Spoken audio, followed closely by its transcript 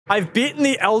I've beaten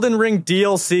the Elden Ring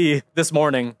DLC this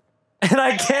morning, and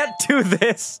I can't do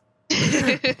this.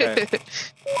 Okay.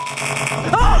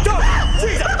 Oh, God!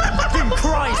 Jesus fucking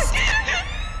Christ!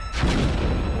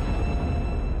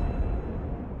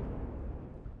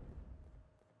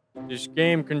 This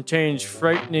game contains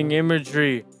frightening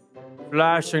imagery.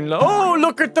 Flashing light. Oh,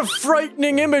 look at the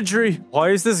frightening imagery!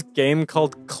 Why is this game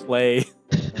called Clay?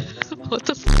 What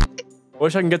the f? I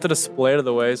wish I can get the display out of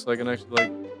the way so I can actually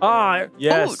like... Ah,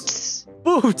 yes.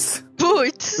 Boots!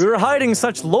 Boots! We were hiding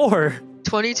such lore.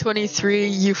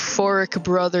 2023 euphoric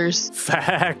brothers.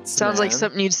 Facts, Sounds like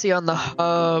something you'd see on the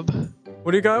hub.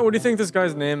 What do you got? What do you think this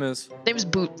guy's name is? Name's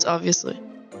Boots, obviously.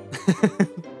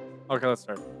 Okay, let's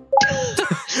start.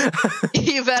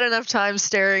 You've had enough time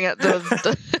staring at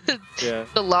the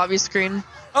lobby screen.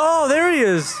 Oh, there he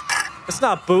is. It's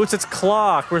not Boots, it's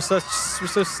Clock. We're so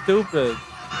stupid.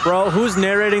 Bro, who's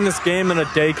narrating this game in a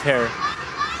daycare?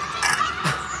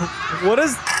 What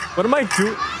am I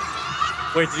doing?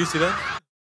 Wait, did you see that?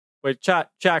 Wait,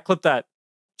 chat, clip that.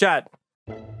 Chat.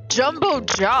 Jumbo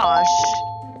Josh?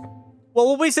 Well,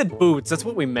 when we said Boots, that's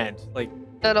what we meant. Like.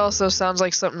 That also sounds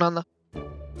like something on the...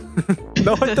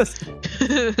 No, it doesn't.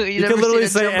 You can literally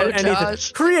say anything.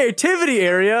 Josh? Creativity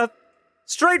area,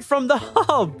 straight from the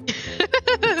hub.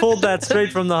 Pulled that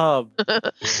straight from the hub.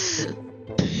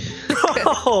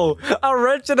 Oh, a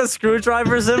wrench and a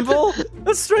screwdriver symbol?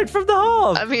 That's straight from the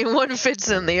hub. I mean, one fits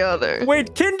in the other.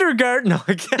 Wait, kindergarten? No,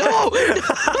 I can't.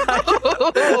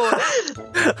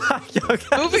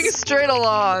 No! Moving straight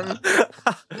along.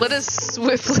 Let us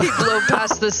swiftly blow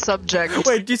past this subject.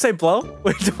 Wait, did you say blow?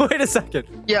 Wait a second.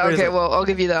 Yeah, okay, well, I'll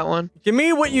give you that one. Give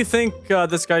me what you think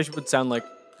this guy would sound like.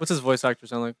 What's his voice actor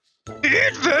sound like?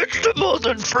 Eat vegetables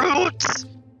and fruits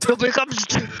to become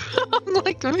strong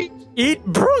like me. Eat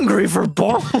brungry for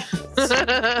bones.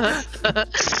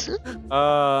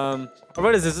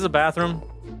 What is this? Is this a bathroom?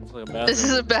 Like a bathroom? This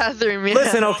is a bathroom, yeah.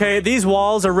 Listen, okay, these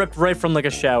walls are ripped right from like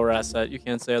a shower asset. You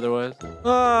can't say otherwise.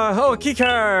 Oh, key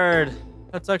card.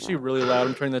 That's actually really loud.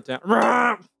 I'm turning that down.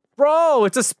 Bro,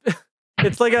 it's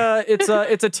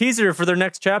a teaser for their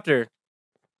next chapter.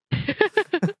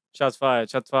 Shots fired.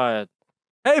 Shots fired.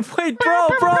 Hey, wait,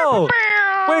 bro.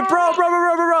 Wait,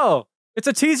 bro. It's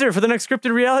a teaser for the next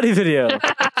scripted reality video.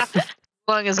 As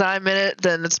long as I'm in it,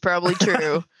 then it's probably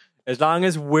true. As long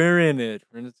as we're in it.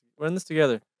 We're in this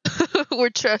together. We're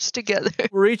trash together.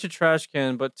 We're each a trash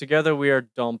can, but together we are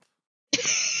dump.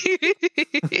 This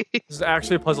is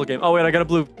actually a puzzle game. Oh, wait, I got a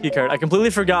blue key card. I completely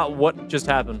forgot what just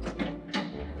happened.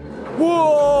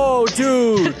 Whoa,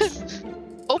 dude!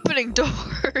 Opening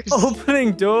doors.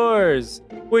 Opening doors.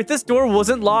 Wait, this door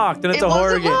wasn't locked, and it's a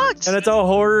horror game. And it's a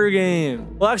horror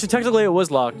game. Well, actually, technically it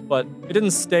was locked, but it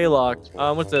didn't stay locked.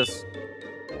 What's this?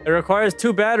 It requires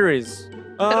 2 batteries.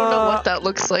 I don't know what that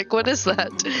looks like. What is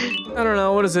that? I don't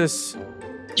know. What is this?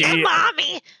 Hey,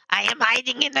 Mommy! I am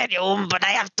hiding in the room, but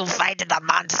I have to fight the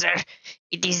monster.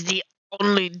 It is the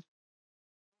only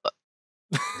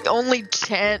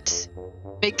chance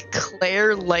make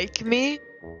Claire like me?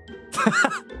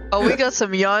 Oh, we got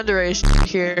some yandere shit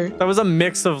here. That was a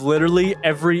mix of literally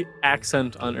every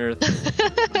accent on Earth.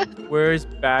 Where's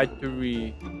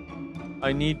battery?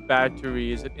 I need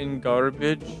battery. Is it in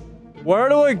garbage? Where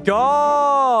do I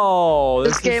go?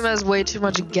 This game has way too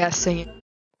much guessing.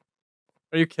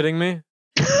 Are you kidding me?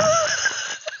 How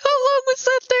long was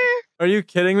that there? Are you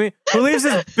kidding me? Who leaves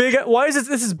this big? Why is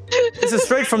this is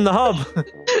straight from the hub.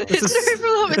 It's straight from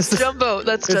the hub. It's Jumbo.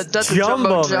 That's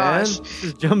Jumbo Josh. This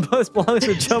is Jumbo. This belongs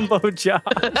to Jumbo Josh.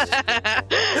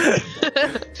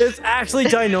 It's actually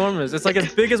ginormous. It's like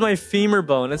as big as my femur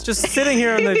bone. It's just sitting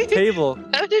here on the table.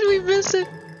 How did we miss it?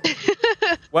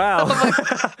 Wow. Oh my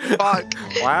fuck.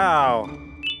 Wow.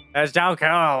 That's so cool.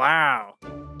 Wow.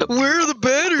 Where are the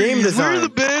batteries? Game design. Where are the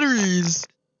batteries?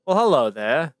 Well, hello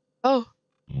there. Oh.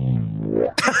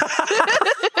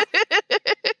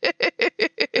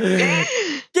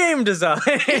 Game design.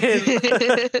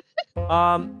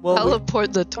 Well,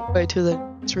 teleport the toy to the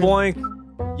room. Boink.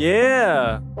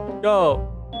 Yeah. Go.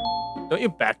 Don't you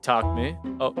backtalk me.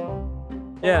 Oh.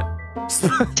 Yeah.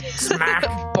 Smack.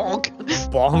 Bonk.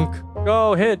 Bonk.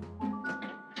 Go, hit.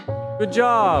 Good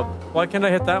job. Why can't I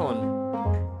hit that one?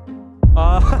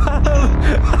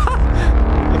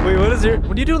 Wait, what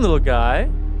are you doing, little guy?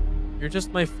 You're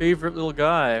just my favorite little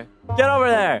guy. Get over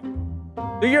there.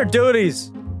 Do your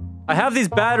duties. I have these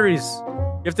batteries.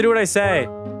 You have to do what I say.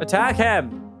 Attack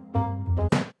him.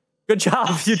 Good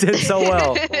job. You did so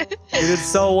well. You did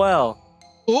so well.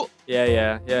 Oh.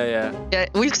 Yeah. Yeah,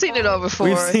 we've seen it all before.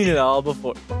 We've seen it all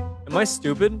before. Am I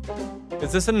stupid?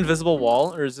 Is this an invisible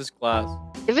wall or is this glass?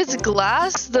 If it's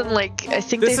glass, then like I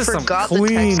think This they is some forgot the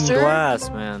clean texture. glass,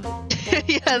 man.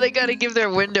 Yeah, they gotta give their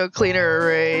window cleaner a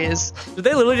raise. Did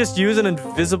they literally just use an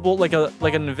invisible, like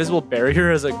an invisible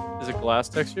barrier as a glass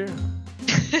texture?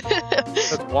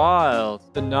 That's wild.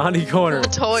 The naughty corner. The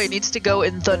toy needs to go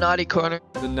in the naughty corner.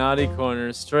 The naughty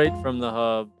corner, straight from the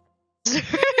hub.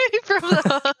 Straight from the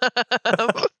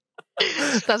hub.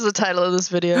 That's the title of this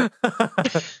video.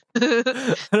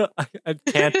 It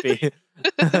can't be.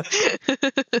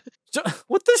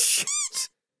 What the shit?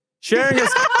 Sharing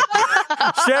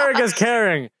is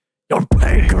caring. Your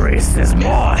pancreas is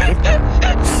mine.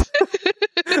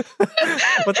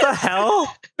 What the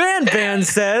hell? Banban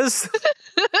says.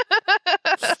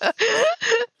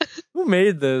 Who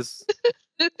made this?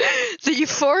 The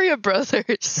Euphoria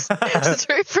Brothers.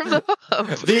 Straight from the hub.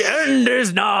 The end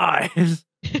is nigh.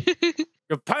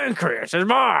 Your pancreas is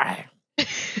mine.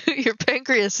 Your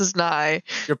pancreas is nigh.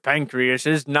 Your pancreas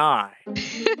is nigh.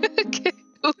 Okay.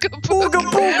 Ooga Ooga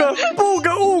booga. booga,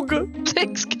 booga ooga.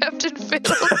 Thanks, Captain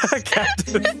Fiddles.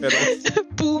 Captain Fiddles.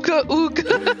 Booga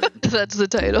ooga. That's the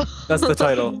title. That's the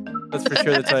title. That's for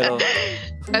sure the title.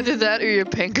 Either that or your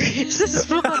pancreas is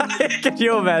mine. Can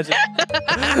you imagine?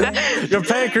 Your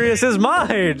pancreas is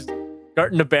mine.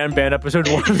 Garten of Banban, episode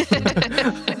 1.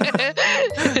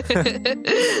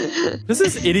 What's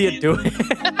this idiot doing?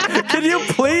 Can you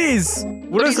please?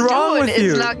 What is wrong with you?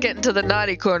 It's not getting to the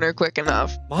naughty corner quick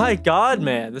enough. My God,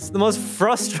 man. This is the most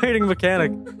frustrating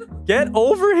mechanic. Get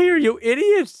over here, you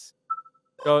idiots.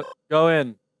 Go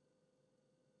in.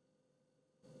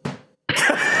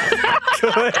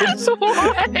 Good.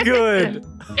 What? Good.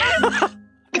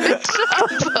 Good job,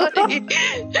 buddy.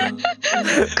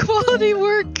 Quality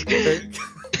work.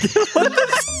 What the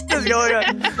shit is going on?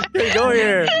 Okay, go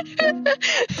here.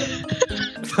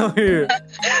 Go here.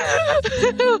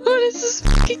 What is this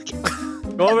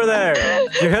fucking... Go over there.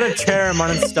 You hit a chair, I'm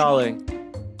uninstalling.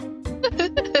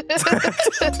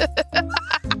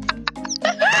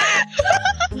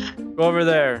 Go over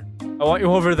there. I want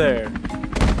you over there.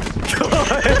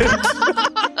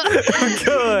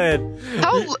 Good.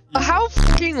 How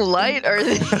fucking light are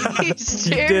these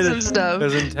chairs and stuff?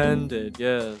 As intended,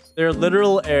 yes. They're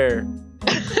literal air.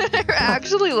 They're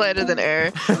actually lighter than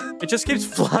air. It just keeps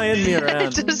flying me It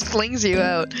around. just flings you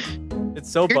out. It's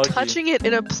so You're buggy. touching it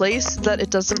in a place that it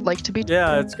doesn't like to be.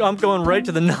 Yeah, I'm going right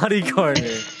to the naughty corner.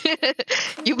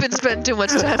 You've been spending too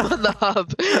much time on the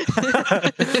hub.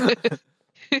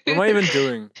 What am I even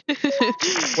doing?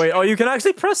 Wait, oh, you can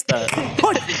actually press that.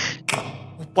 What?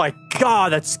 Oh my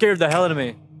God, that scared the hell out of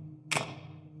me.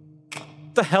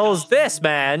 What the hell is this,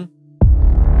 man?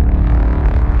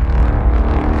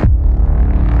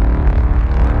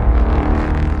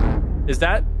 Is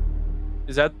that...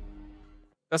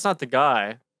 That's not the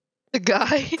guy. The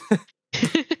guy?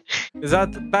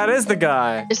 That is the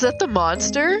guy. Is that the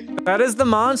monster? That is the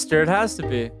monster, it has to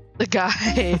be. The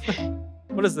guy.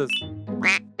 What is this?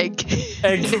 Egg.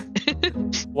 Egg.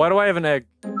 Why do I have an egg?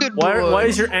 Good boy. Why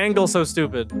is your angle so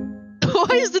stupid?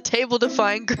 Why is the table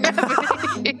defying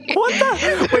gravity? What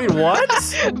the? Wait,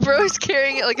 what? Bro's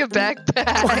carrying it like a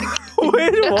backpack.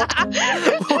 Wait, what?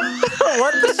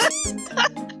 What the?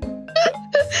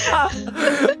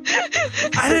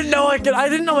 I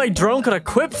didn't know my drone could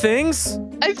equip things.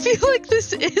 I feel like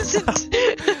this isn't.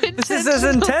 This is as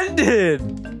intended.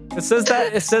 It says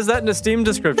that in the Steam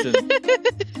description.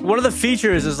 One of the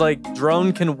features is like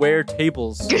drone can wear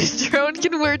tables. Drone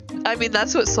can wear. I mean,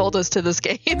 that's what sold us to this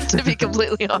game. To be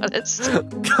completely honest.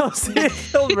 Go see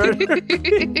if he'll murder me.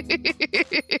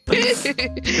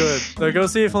 Good. So go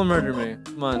see if he'll murder me.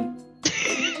 Come on.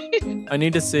 I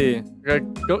need to see.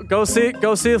 Go see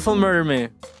if he'll murder me.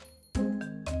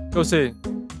 Go see.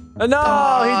 No,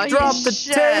 Aw, he dropped he's the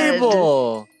shed.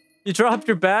 table. You dropped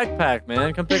your backpack,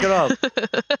 man. Come pick it up.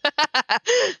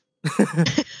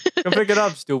 Come pick it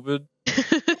up, stupid.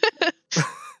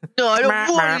 No, I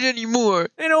don't want it anymore.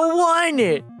 I don't want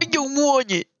it. I don't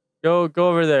want it. Go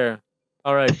over there.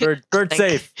 All right, bird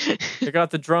safe. I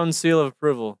got the drone seal of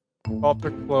approval. Ball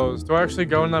pit closed. Do I actually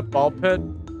go in that ball pit?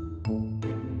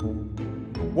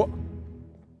 What?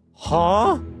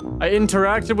 Huh? I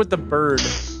interacted with the bird,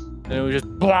 and it was just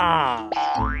blah.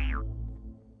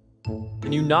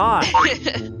 Can you not?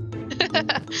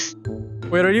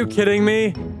 Wait, are you kidding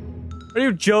me? Are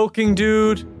you joking,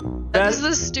 dude? That is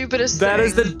the stupidest That thing.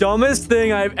 is the dumbest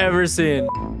thing I've ever seen.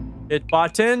 Hit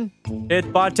button.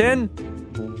 Hit button.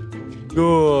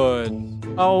 Good.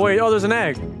 Oh, wait. Oh, there's an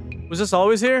egg. Was this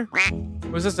always here?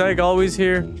 Was this egg always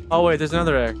here? Oh, wait. There's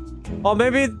another egg. Oh,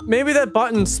 maybe that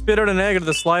button spit out an egg into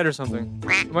the slide or something.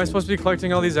 Am I supposed to be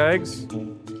collecting all these eggs?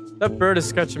 That bird is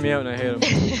sketching me out and I hate him.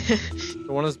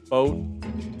 The one in this boat.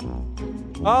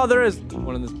 Oh, there is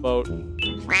one in this boat.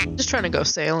 Just trying to go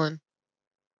sailing.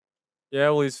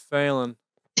 Yeah, well, he's failing.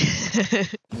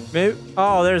 Maybe.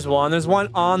 Oh, there's one. There's one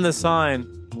on the sign.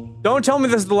 Don't tell me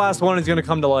this is the last one. He's gonna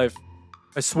come to life.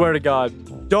 I swear to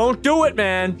God. Don't do it,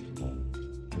 man.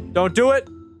 Don't do it.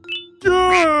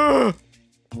 Okay,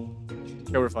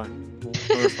 we're fine.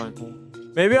 We're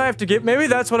fine. Maybe I have to get. Maybe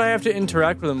that's what I have to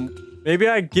interact with him. Maybe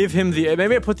I give him the.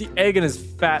 Maybe I put the egg in his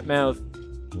fat mouth.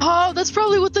 Oh, that's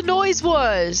probably what the noise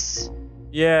was.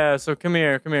 Yeah. So come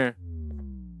here. Come here.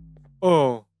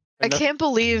 Oh. I can't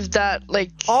believe that. Like.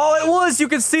 Oh, it was. You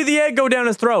could see the egg go down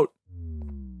his throat.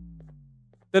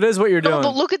 That is what you're doing. No,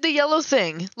 but look at the yellow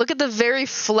thing. Look at the very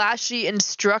flashy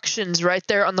instructions right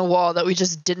there on the wall that we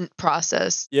just didn't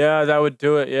process. Yeah, that would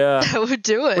do it. Yeah. That would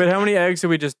do it. Wait, how many eggs did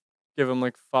we just give him?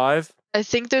 Like 5? I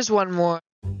think there's one more.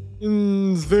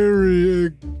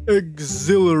 Very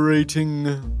exhilarating.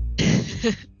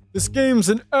 This game's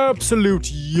an absolute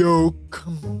yoke.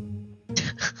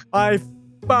 I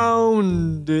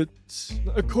found it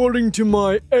according to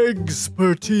my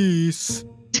expertise.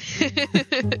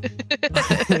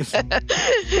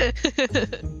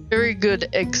 Very good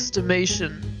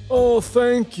estimation. Oh,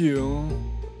 thank you.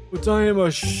 But I am a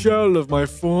shell of my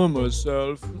former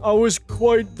self. I was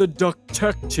quite the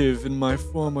detective in my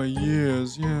former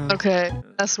years, yeah. Okay,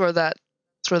 that's where that.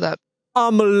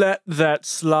 I'ma let that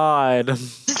slide.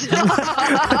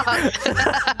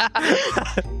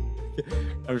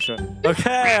 I'm sure.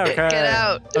 Okay. Get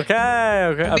out.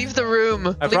 Okay. Leave the room.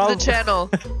 Leave the channel.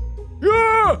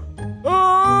 Yeah!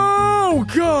 Oh,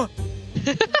 God!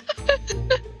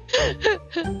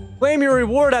 Claim your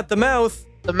reward at the mouth.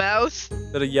 The mouth?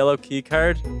 Is that a yellow key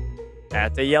card?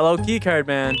 That's a yellow key card,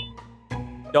 man.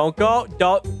 Don't go.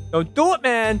 Don't do it,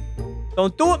 man.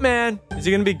 Don't do it, man. Is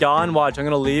he gonna be gone? Watch, I'm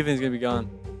gonna leave and he's gonna be gone.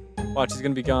 Watch, he's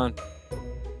gonna be gone.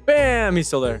 Bam! He's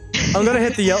still there. I'm gonna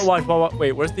hit the yellow. Watch.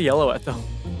 Wait, where's the yellow at, though?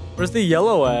 Where's the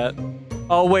yellow at?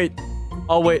 Oh, wait.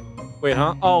 Wait,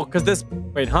 huh? Oh, cause this.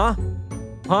 Wait, huh?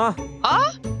 Huh?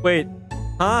 Huh? Wait,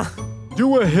 huh?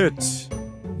 Do a hit.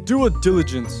 Do a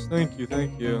diligence. Thank you.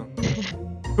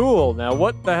 Cool. Now,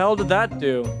 what the hell did that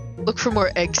do? Look for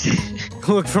more eggs.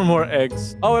 Look for more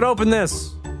eggs. Oh, it opened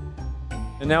this.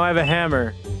 And now I have a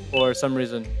hammer for some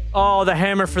reason. Oh, the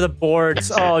hammer for the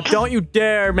boards. Oh, don't you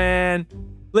dare, man.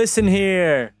 Listen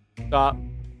here. Stop.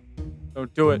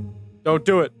 Don't do it. Don't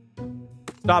do it.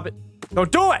 Stop it.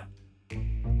 Don't do it.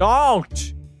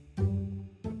 Don't.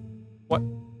 What?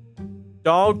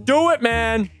 Don't do it,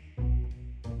 man.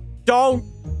 Don't.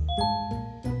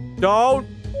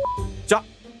 Stop.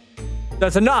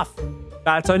 That's enough.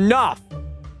 That's enough.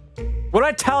 What'd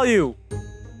I tell you?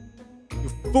 You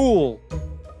fool.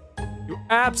 You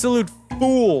absolute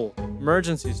fool.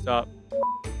 Emergency stop.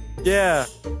 Yeah.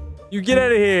 You get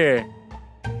out of here.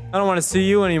 I don't want to see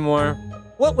you anymore.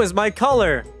 What was my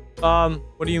color?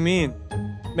 What do you mean?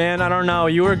 Man, I don't know.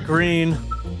 You were green.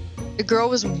 The girl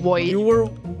was white. You were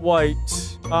white.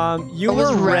 You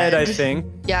were red, I think.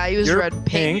 Yeah, he was You're red.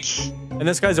 Pink. And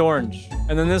this guy's orange.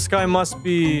 And then this guy must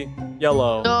be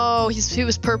yellow. No, he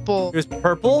was purple. He was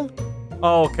purple?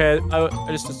 Oh, okay.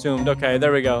 I just assumed. Okay,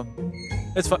 there we go.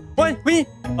 It's fine. What? Me?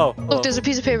 Oh, hello. Look, there's a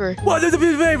piece of paper. What? There's a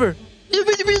piece of paper. There's a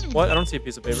piece of paper. What? I don't see a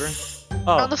piece of paper.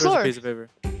 Oh, on the there's floor. a piece of paper.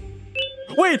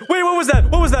 Wait, what was that?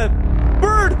 What was that?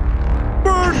 Bird!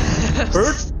 Bird!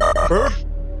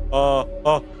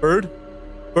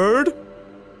 Bird?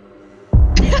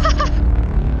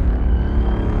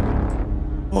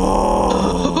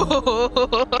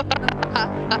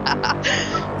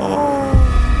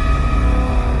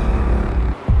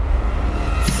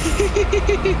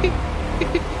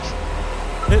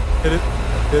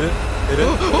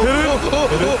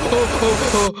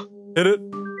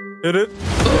 Hit it.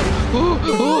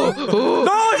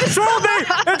 No, it trolled me!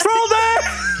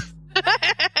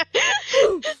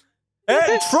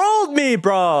 It trolled me,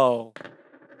 bro!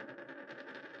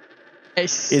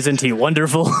 Isn't he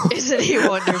wonderful? Isn't he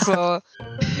wonderful?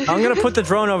 I'm gonna put the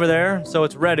drone over there so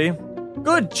it's ready.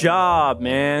 Good job,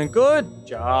 man. Good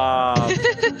job.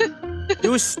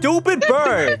 You stupid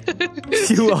bird.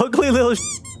 You ugly little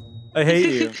I hate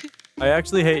you. I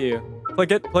actually hate you.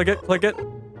 Click it. Go,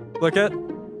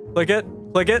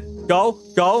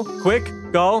 quick,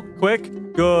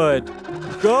 good.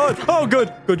 Oh, good.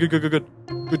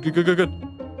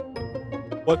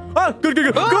 What? Ah, good.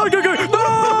 No!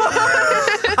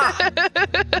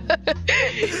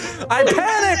 I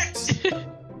panicked!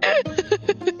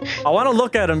 I want to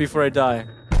look at him before I die.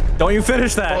 Don't you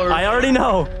finish that. I already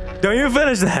know. Don't you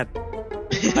finish that.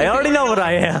 I already know what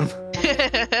I am.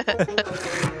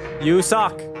 You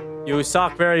suck. You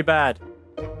suck very bad.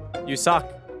 You suck.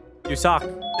 You suck.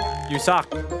 You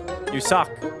suck. You suck.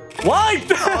 What?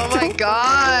 Oh my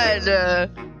god.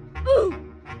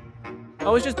 I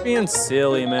was just being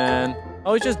silly, man. I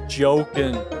was just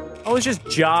joking. I was just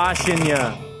joshing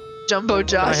ya. Jumbo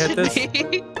Josh hit and this?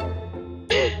 me.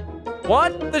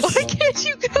 What? The Why can't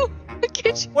you go? Why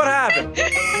can't you? What happened?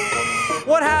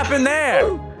 What happened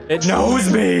there? It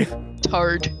knows me.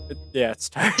 Tard. Yeah, it's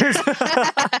tired.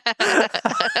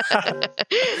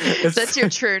 That's your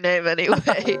true name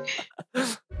anyway.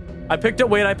 I picked up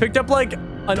like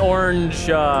an orange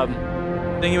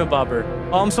thingamabobber.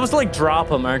 Oh, I'm supposed to like drop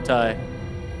him, aren't I?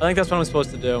 I think that's what I'm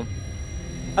supposed to do.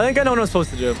 I think I know what I'm supposed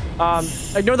to do.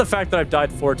 Ignore the fact that I've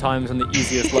died 4 times on the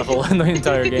easiest level in the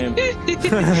entire game.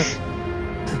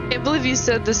 I can't believe you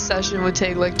said this session would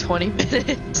take like 20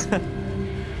 minutes.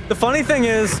 The funny thing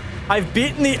is, I've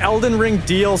beaten the Elden Ring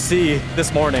DLC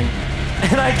this morning,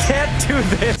 and I can't do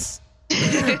this.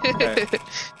 Okay.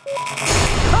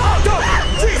 Oh, no!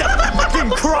 Jesus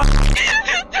fucking Christ!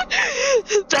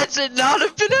 That should not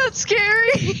have been that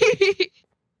scary.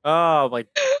 Oh my!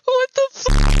 What the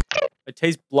fuck? I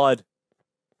taste blood.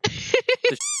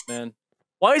 This man.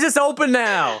 Why is this open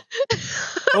now?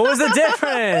 What was the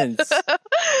difference?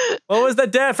 What was the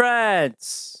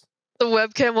difference? The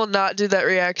webcam will not do that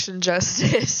reaction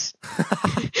justice.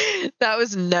 That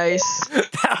was nice.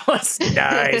 That was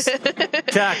nice.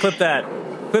 Chat, clip that.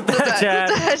 Clip that, chat.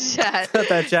 Clip that chat. Clip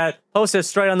that, chat. Post it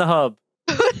straight on the hub.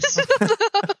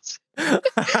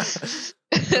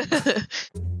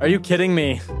 Are you kidding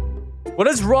me? What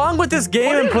is wrong with this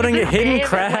game and putting a hidden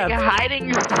crab? Like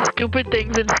hiding stupid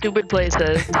things in stupid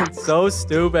places. It's so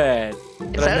stupid.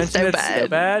 Did I mention it's so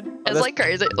bad? It's like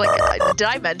crazy. Like, did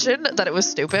I mention that it was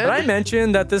stupid? Did I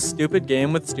mention that this stupid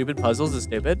game with stupid puzzles is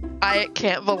stupid? I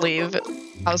can't believe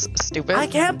how stupid. I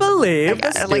can't believe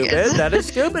the stupid that is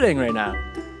stupiding right now.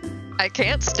 I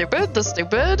can't stupid the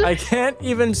stupid. I can't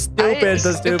even stupid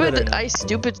the stupid. Right now. I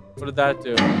stupid. What did that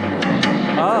do?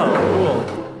 Oh,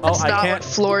 cool. That's I not can't. what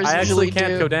floors I actually usually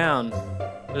can't do. go down.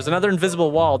 There's another invisible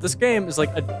wall. This game is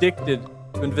like addicted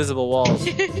to invisible walls.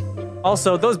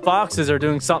 Also, those boxes are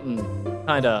doing something,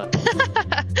 kinda.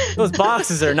 Those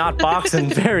boxes are not boxing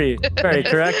very, very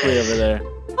correctly over there.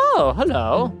 Oh,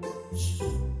 hello.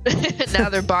 Now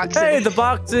they're boxing. Hey, the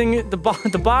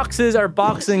boxes are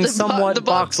boxing somewhat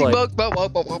box-like.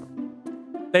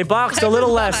 They boxed a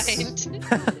little less.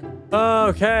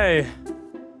 Okay,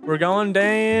 we're going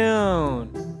down.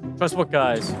 Trust what,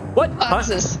 guys? What?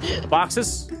 Boxes. Huh?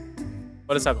 Boxes?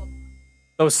 What is happening?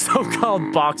 Those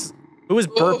so-called boxes. Who is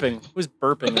burping? Who's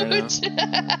burping right now? Is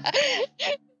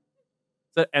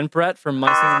that Empret from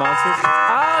My Singing Monsters?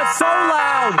 Ah, it's so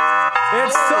loud!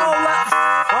 It's so loud!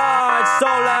 Oh, it's so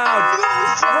loud!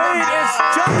 Wait, it's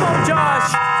Jumbo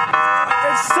Josh!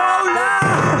 It's so loud!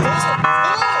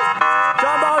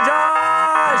 Jumbo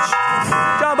Josh!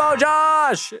 Jumbo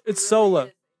Josh! It's so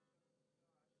loud.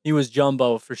 He was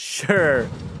Jumbo for sure.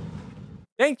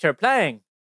 Thanks for playing.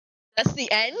 That's the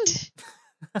end?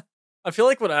 I feel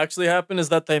like what actually happened is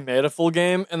that they made a full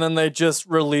game and then they just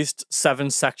released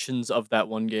 7 sections of that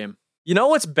one game. You know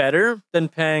what's better than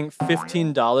paying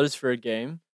 $15 for a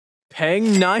game? Paying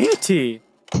 $90.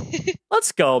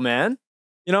 Let's go, man.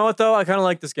 You know what though? I kind of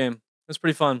like this game. It was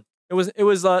pretty fun. It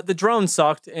was the drone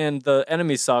sucked and the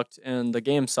enemies sucked and the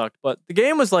game sucked, but the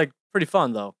game was like pretty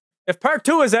fun though. If part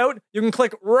 2 is out, you can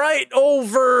click right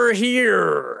over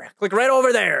here. Click right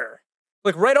over there.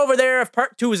 Click right over there if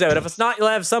part 2 is out. If it's not, you'll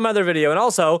have some other video. And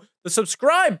also, the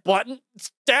subscribe button,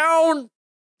 it's down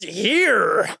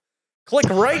here. Click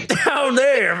right down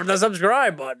there for the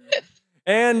subscribe button.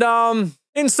 And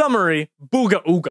in summary, booga ooga.